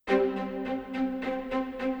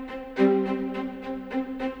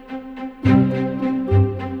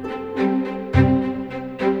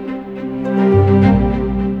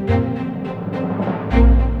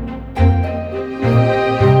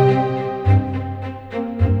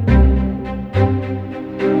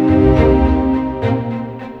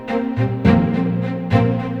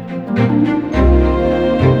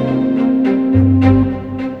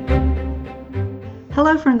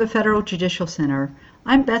the Federal Judicial Center.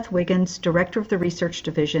 I'm Beth Wiggins, Director of the Research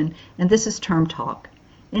Division, and this is Term Talk.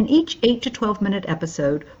 In each 8 to 12-minute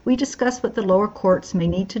episode, we discuss what the lower courts may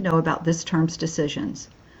need to know about this term's decisions.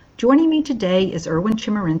 Joining me today is Erwin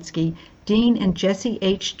Chemerinsky, Dean and Jesse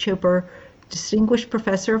H. Chopper, Distinguished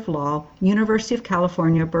Professor of Law, University of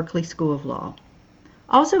California, Berkeley School of Law.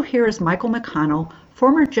 Also here is Michael McConnell,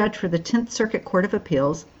 former judge for the 10th Circuit Court of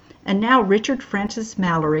Appeals, and now Richard Francis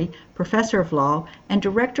Mallory, Professor of Law and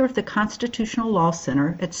Director of the Constitutional Law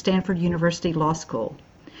Center at Stanford University Law School.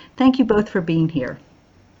 Thank you both for being here.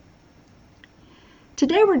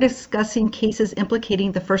 Today we're discussing cases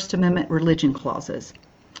implicating the First Amendment religion clauses.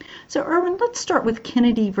 So Erwin, let's start with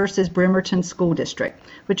Kennedy versus Bremerton School District,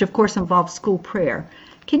 which of course involves school prayer.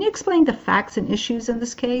 Can you explain the facts and issues in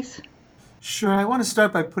this case? Sure. I want to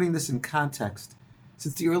start by putting this in context.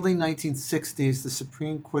 Since the early 1960s, the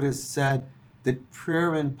Supreme Court has said that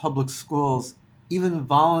prayer in public schools, even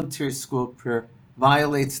voluntary school prayer,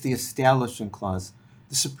 violates the Establishment Clause.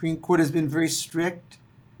 The Supreme Court has been very strict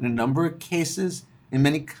in a number of cases, in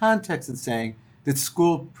many contexts, in saying that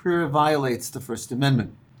school prayer violates the First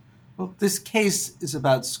Amendment. Well, this case is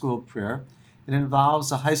about school prayer. It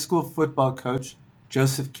involves a high school football coach,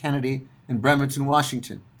 Joseph Kennedy, in Bremerton,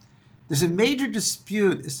 Washington. There's a major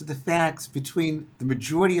dispute as to the facts between the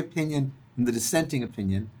majority opinion and the dissenting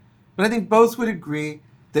opinion, but I think both would agree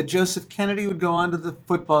that Joseph Kennedy would go onto the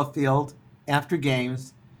football field after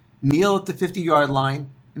games, kneel at the 50-yard line,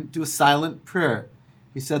 and do a silent prayer.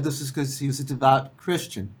 He said this was because he was a devout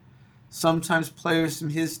Christian. Sometimes players from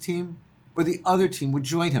his team or the other team would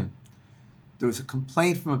join him. There was a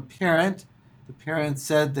complaint from a parent. The parent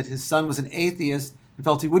said that his son was an atheist and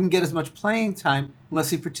felt he wouldn't get as much playing time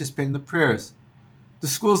unless he participated in the prayers. The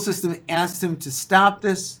school system asked him to stop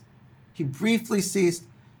this. He briefly ceased,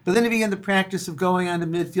 but then he began the practice of going onto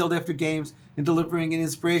midfield after games and delivering an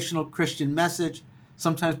inspirational Christian message.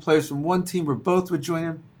 Sometimes players from one team or both would join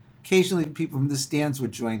him. Occasionally, people from the stands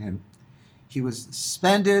would join him. He was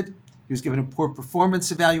suspended. He was given a poor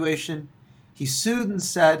performance evaluation. He sued and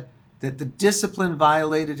said that the discipline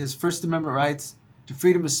violated his First Amendment rights to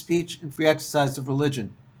freedom of speech and free exercise of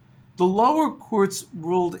religion. The lower courts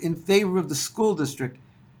ruled in favor of the school district,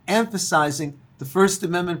 emphasizing the First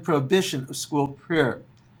Amendment prohibition of school prayer.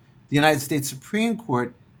 The United States Supreme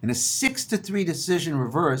Court, in a 6-3 decision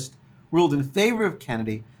reversed, ruled in favor of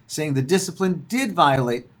Kennedy, saying the discipline did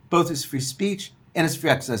violate both his free speech and his free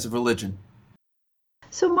exercise of religion.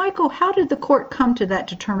 So Michael, how did the court come to that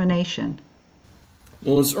determination?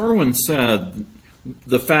 Well, as Erwin said,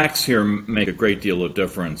 the facts here make a great deal of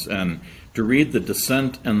difference, and to read the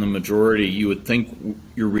dissent and the majority, you would think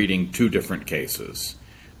you're reading two different cases,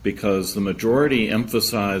 because the majority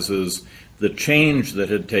emphasizes the change that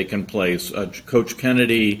had taken place. Coach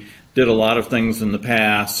Kennedy did a lot of things in the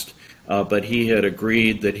past, but he had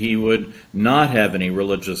agreed that he would not have any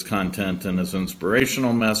religious content in his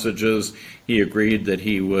inspirational messages. He agreed that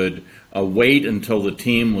he would wait until the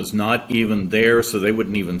team was not even there, so they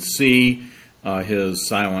wouldn't even see his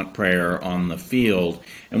silent prayer on the field.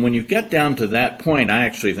 And when you get down to that point, I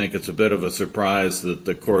actually think it's a bit of a surprise that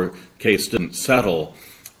the court case didn't settle.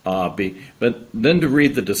 But then to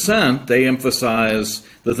read the dissent, they emphasize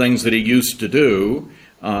the things that he used to do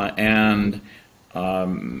and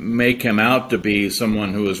make him out to be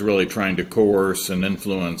someone who is really trying to coerce and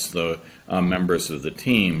influence the members of the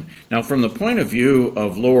team. Now, from the point of view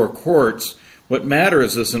of lower courts, what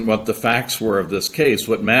matters isn't what the facts were of this case.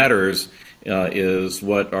 What matters is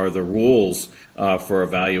what are the rules for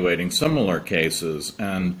evaluating similar cases.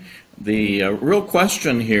 And the real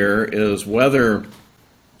question here is whether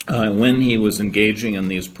when he was engaging in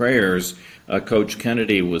these prayers, Coach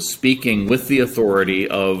Kennedy was speaking with the authority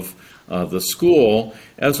of the school,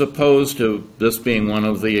 as opposed to this being one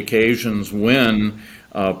of the occasions when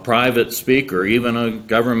a private speaker, even a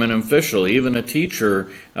government official, even a teacher,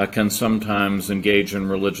 can sometimes engage in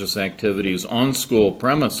religious activities on school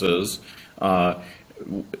premises,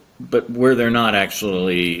 but where they're not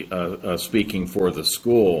actually speaking for the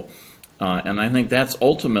school. And I think that's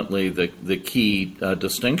ultimately the key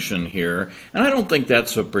distinction here. And I don't think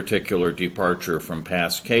that's a particular departure from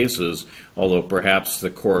past cases, although perhaps the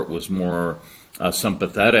court was more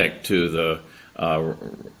sympathetic to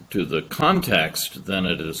the context than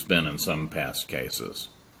it has been in some past cases.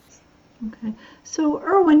 Okay. So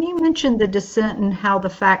Erwin, you mentioned the dissent and how the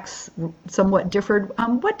facts somewhat differed.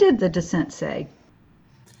 What did the dissent say?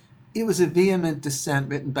 It was a vehement dissent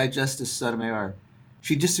written by Justice Sotomayor.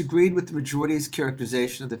 She disagreed with the majority's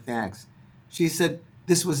characterization of the facts. She said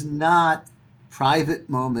this was not a private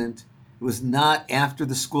moment. It was not after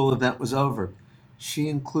the school event was over. She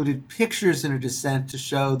included pictures in her dissent to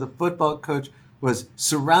show the football coach was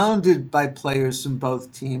surrounded by players from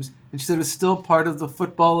both teams, and she said it was still part of the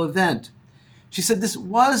football event. She said this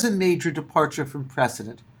was a major departure from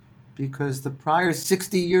precedent because the prior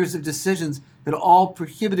 60 years of decisions had all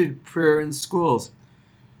prohibited prayer in schools.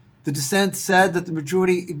 The dissent said that the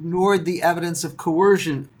majority ignored the evidence of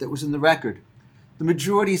coercion that was in the record. The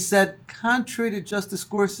majority said, contrary to Justice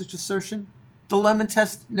Gorsuch's assertion, the Lemon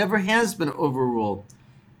Test never has been overruled.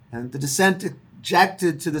 And the dissent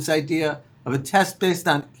objected to this idea of a test based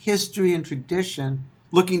on history and tradition,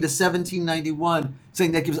 looking to 1791,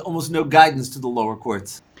 saying that gives almost no guidance to the lower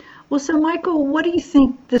courts. Well, so Michael, what do you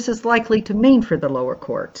think this is likely to mean for the lower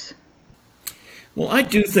courts? Well, I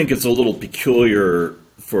do think it's a little peculiar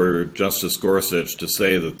for Justice Gorsuch to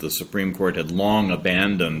say that the Supreme Court had long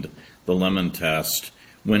abandoned the Lemon Test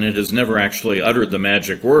when it has never actually uttered the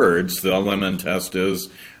magic words, the Lemon Test is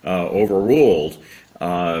overruled.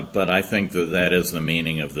 But I think that that is the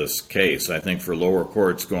meaning of this case. I think for lower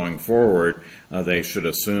courts going forward, they should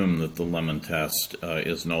assume that the Lemon Test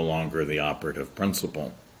is no longer the operative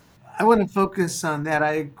principle. I want to focus on that.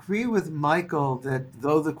 I agree with Michael that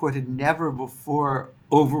though the court had never before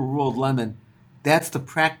overruled Lemon, that's the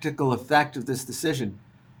practical effect of this decision.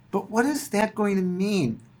 But what is that going to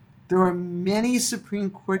mean? There are many Supreme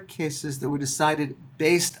Court cases that were decided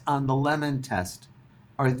based on the Lemon Test.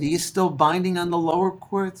 Are these still binding on the lower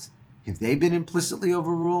courts? Have they been implicitly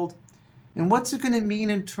overruled? And what's it going to mean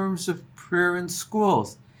in terms of prayer in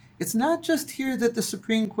schools? It's not just here that the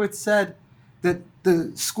Supreme Court said that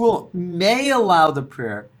the school may allow the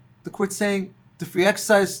prayer. The court's saying the Free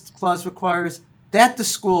Exercise Clause requires that the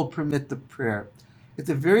school permit the prayer. At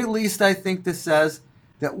the very least, I think this says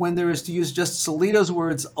that when there is, to use Justice Alito's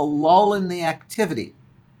words, a lull in the activity,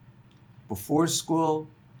 before school,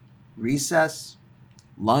 recess,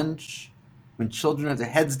 lunch, when children have their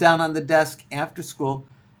heads down on the desk after school,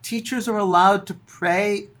 teachers are allowed to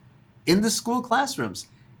pray in the school classrooms.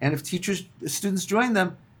 And if students join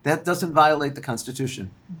them, that doesn't violate the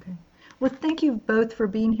Constitution. Okay. Well, thank you both for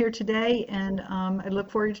being here today, and I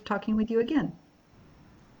look forward to talking with you again.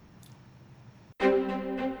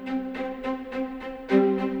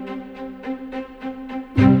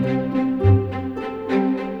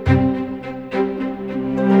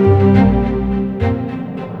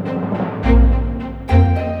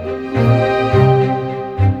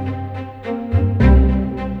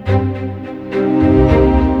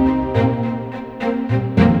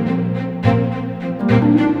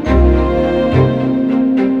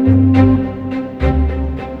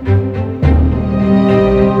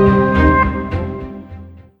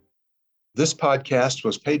 This podcast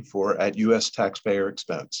was paid for at U.S. taxpayer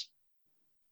expense.